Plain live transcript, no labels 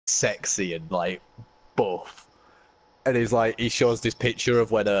sexy and like buff. And he's like, he shows this picture of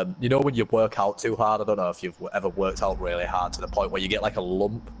when, you know, when you work out too hard. I don't know if you've ever worked out really hard to the point where you get like a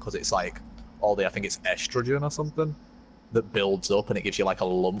lump because it's like all the, I think it's estrogen or something that builds up and it gives you like a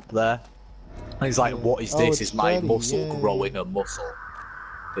lump there. And he's like, what is this? It's my muscle growing a muscle.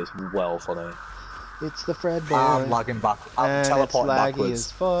 It's well funny. It's the Fred boy. I'm lagging back. I'm teleporting backwards.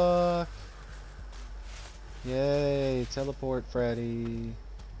 It's laggy as fuck. Yay, teleport Freddy.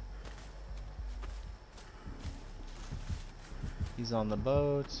 He's on the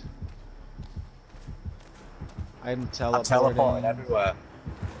boat. I'm teleporting everywhere.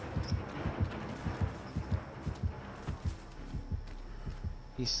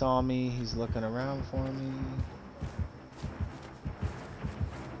 He saw me. He's looking around for me.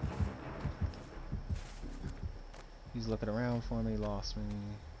 He's looking around for me. Lost me.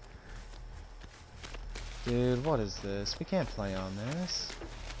 Dude, what is this? We can't play on this.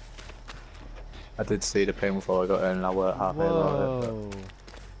 I did see the ping before I got in and I worked halfway about it.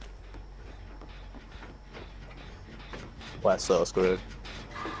 We're so screwed.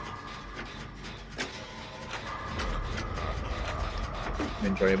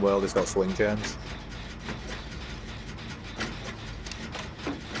 In Dream World, it's got swing chains.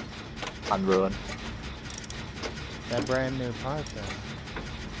 And Ruin. That brand new part though.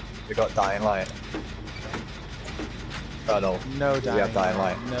 We got Dying Light. Oh no. No Dying Light. We have Dying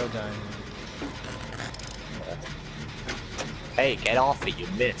Light. No Dying Light. Hey, get off it, you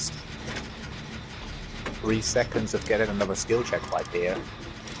missed. 3 seconds of getting another skill check right there.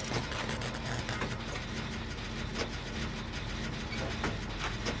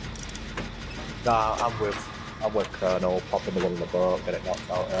 Nah, I'm with Colonel, pop in the middle of the boat, get it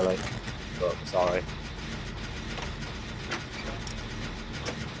knocked out early. But sorry.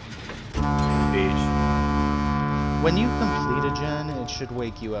 Beach. When you complete a gen, it should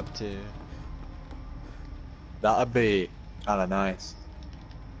wake you up too. That'd be kinda nice.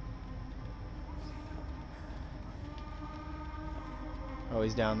 Oh,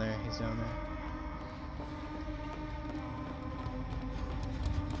 he's down there. He's down there.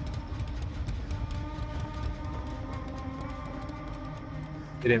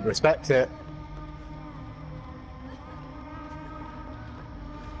 He didn't respect it.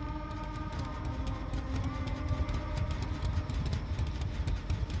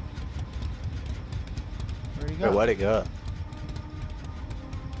 Where'd he go? Where'd it go?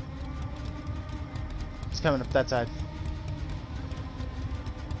 He's coming up that side.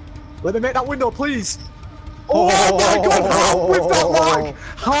 Let me make that window, please! Oh my god, how with that lag?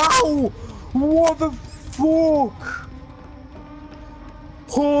 How? What the fuck?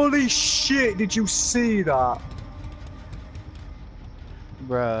 Holy shit, did you see that?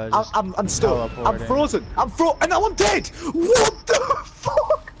 Bruh, I'm stuck. I'm frozen. And now I'm dead! What the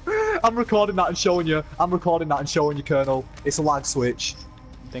fuck? I'm recording that and showing you. Colonel. It's a lag switch.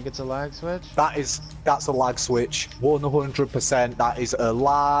 You think it's a lag switch? That's a lag switch. 100%. That is a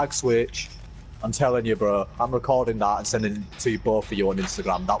lag switch. I'm telling you, bro. I'm recording that and sending it to both of you on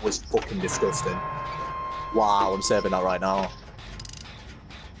Instagram. That was fucking disgusting. Wow, I'm saving that right now.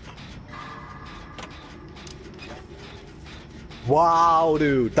 Wow,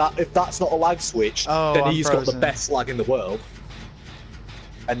 dude. If that's not a lag switch, then he's got the best lag in the world.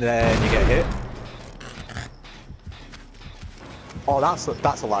 And then you get hit. Oh, that's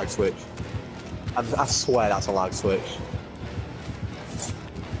a lag switch. I swear that's a lag switch.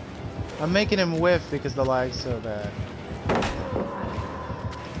 I'm making him whiff because the lag's so bad.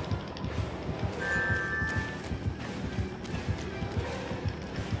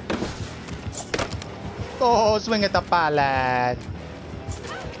 Oh, swing at the palad.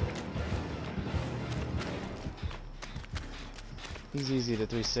 He's easy to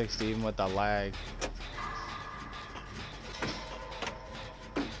 360 even with the lag.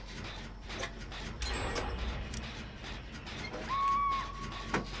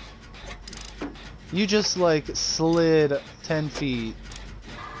 You just like slid 10 feet.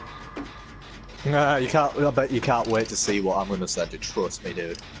 Nah, you can't. I bet you can't wait to see what I'm gonna send you. Trust me,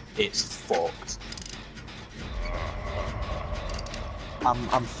 dude. It's fucked.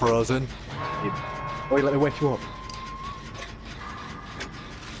 I'm frozen. Wait, let me wake you up.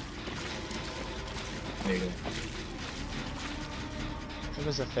 There you go. It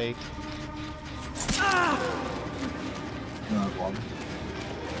was a fake. No, one.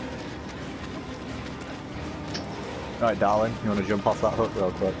 Alright, darling, you wanna jump off that hook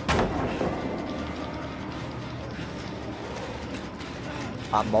real quick?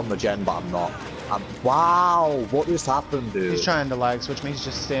 I'm on the gen, but I'm not. Wow, what just happened, dude? He's trying to lag switch me. He's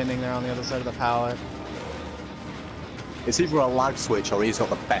just standing there on the other side of the pallet. It's either a lag switch or he's got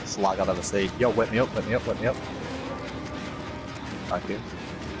the best lag I've ever seen. Yo, whip me up, whip me up, whip me up. Thank you.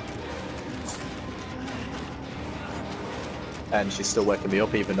 And she's still waking me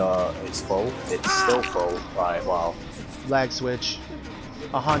up even though it's full. It's still full. Right, wow. Lag switch.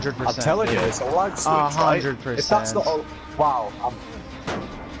 100%. I'm telling you, it's a lag switch, 100%. Right? If that's not a... Wow,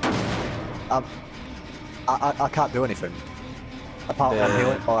 I can't do anything. Apart from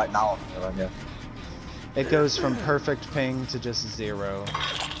healing. Alright, now I'm healing, yeah. It goes from perfect ping to just 0. Or 1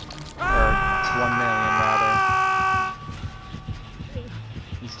 million, rather.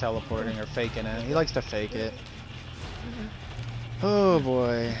 He's teleporting or faking it. He likes to fake it. Oh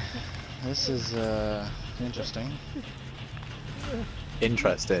boy. This is, interesting.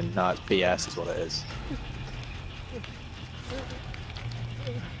 Interesting. No, it's BS is what it is.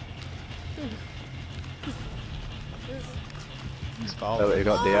 He's Oh, following. you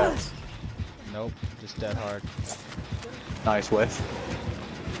got DS. Nope, just dead hard. Nice whiff.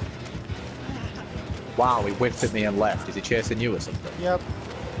 Wow, he whiffed at me and left. Is he chasing you or something? Yep.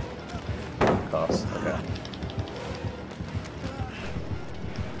 Of course, okay.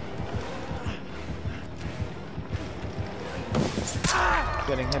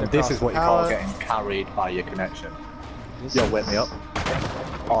 Getting hit This is what you call pallet. getting carried by your connection. This Yo, is- wake me up.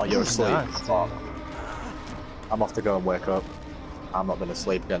 Oh, you're this is asleep. nuts, dude. Oh. I'm off to go and wake up. I'm not gonna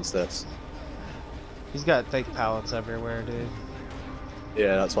sleep against this. He's got fake pallets everywhere, dude.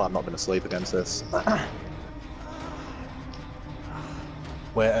 Yeah, that's why I'm not gonna sleep against this.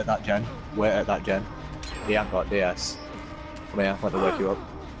 Wait at that gen. Wait at that gen. He ain't got DS. Come here, let me wake you up.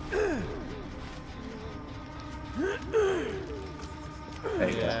 There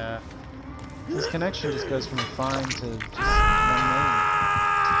you go. Yeah. His connection just goes from fine to just 1 million.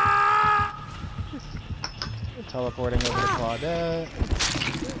 Teleporting over to Claudette.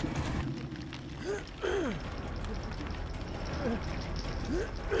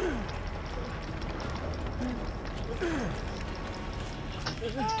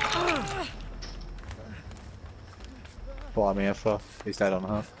 What I'm here for. He's dead on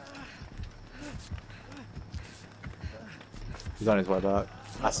her. He's on his way back.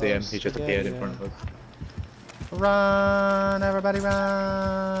 I see him, he just appeared in front of us. Run, everybody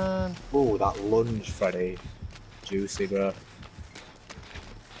run! Ooh, that lunge, Freddy. Juicy, bro.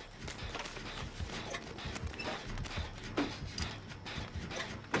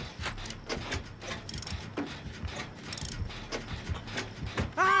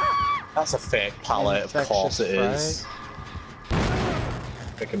 That's a fake pallet, of course it is.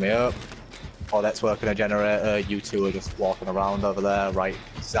 Picking me up. Oh, that's working a generator. You two are just walking around over there, right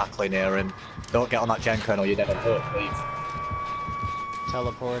exactly near him. Don't get on that gen, Colonel, you're dead on hurt, please.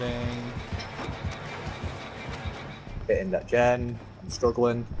 Teleporting. Hitting that gen. I'm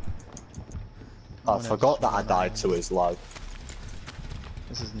struggling. I forgot that I died to his lag.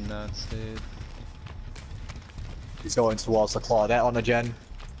 This is nuts, dude. He's going towards the Claudette on the gen.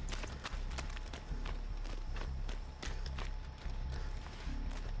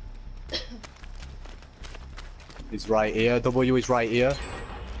 He's right here. W is right here.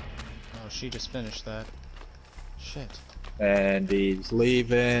 Oh, she just finished that. Shit. And he's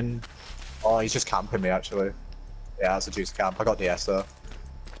leaving. Oh, he's just camping me actually. Yeah, that's a juice camp. I got DS though.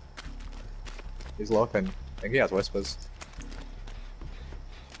 He's looking. I think he has whispers.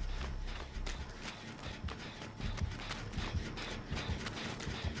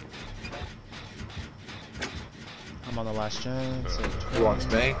 I'm on the last gen. So He wants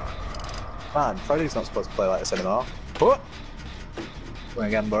me. Man, Freddy's not supposed to play like this anymore. Oh! Going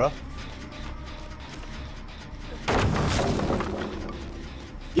again, bro.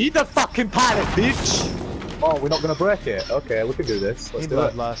 Eat the fucking pallet, bitch! Oh, we're not gonna break it. Okay, we can do this. Let's he do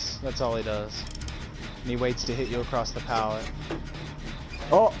it. bloodlust. That's all he does. And he waits to hit you across the pallet.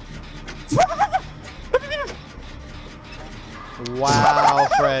 Oh! Wow,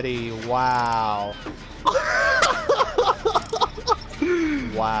 Freddy. Wow.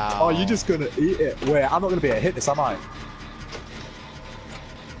 Wow. Oh, you're just gonna eat it. Wait, I'm not gonna be able to hit this, am I?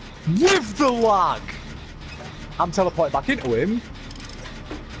 With the lag! I'm teleporting back into him.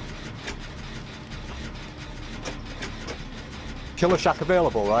 Killer Shack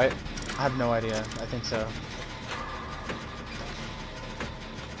available, right? I have no idea. I think so.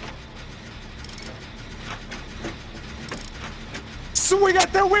 Swing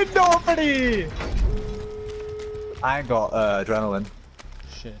at the window, buddy! I ain't got adrenaline.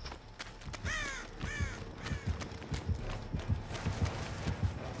 Shit.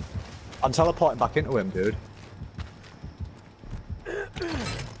 I'm teleporting back into him, dude.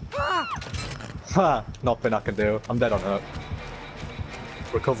 Ha! Nothing I can do. I'm dead on hurt.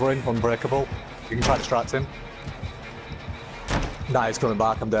 Recovering, unbreakable. You can try to distract him. Nah, he's coming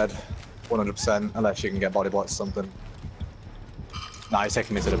back, I'm dead. 100%, unless you can get body blocks or something. Nah, he's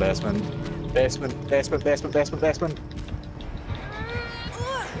taking me to the basement. Basement.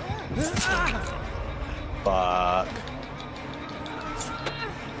 Fuck.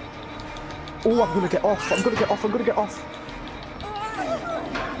 Oh, I'm gonna get off.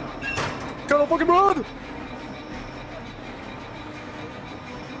 Colonel, fucking run!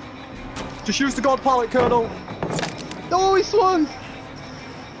 Just use the god pallet, Colonel. Oh, he swung!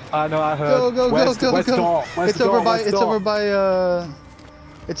 I know, I heard. Go. Where's the door? It's over by,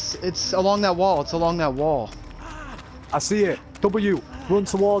 it's along that wall. I see it. W, run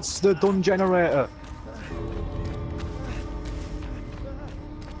towards the dun generator.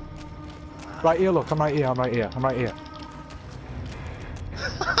 Right here, look, I'm right here.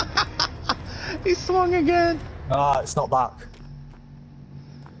 He swung again! Ah, it's not back.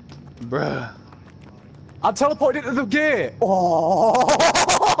 Bruh. I'm teleported into the gate! Oh!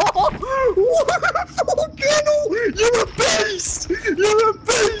 What the fuck, Colonel? You're a beast! You're a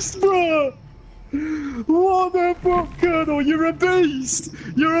beast, bro! What the fuck, Colonel? You're a beast!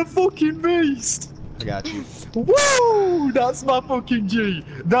 You're a fucking beast! I got you. Woo! That's my fucking G!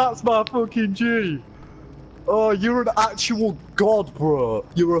 That's my fucking G! Oh, you're an actual god, bro.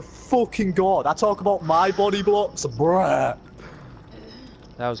 You're a fucking god. I talk about my body blocks, bruh.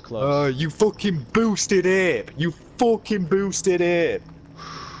 That was close. You fucking boosted ape. You fucking boosted ape.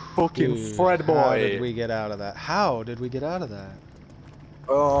 Fucking Dude, Fred boy. How did we get out of that?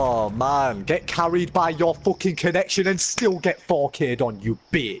 Oh, man. Get carried by your fucking connection and still get 4K'd on, you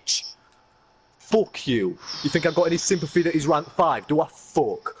bitch. Fuck you. You think I've got any sympathy that he's rank 5? Do I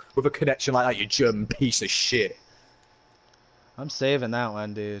fuck with a connection like that, you German piece of shit? I'm saving that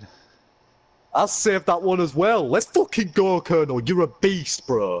one, dude. I'll save that one as well. Let's fucking go, Colonel. You're a beast,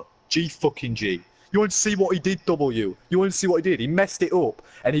 bro. G fucking G. You want to see what he did, W? You want to see what he did? He messed it up,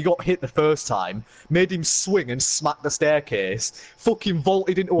 and he got hit the first time, made him swing and smack the staircase, fucking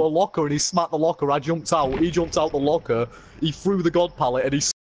vaulted into a locker, and he smacked the locker. I jumped out. He jumped out the locker. He threw the god pallet, and he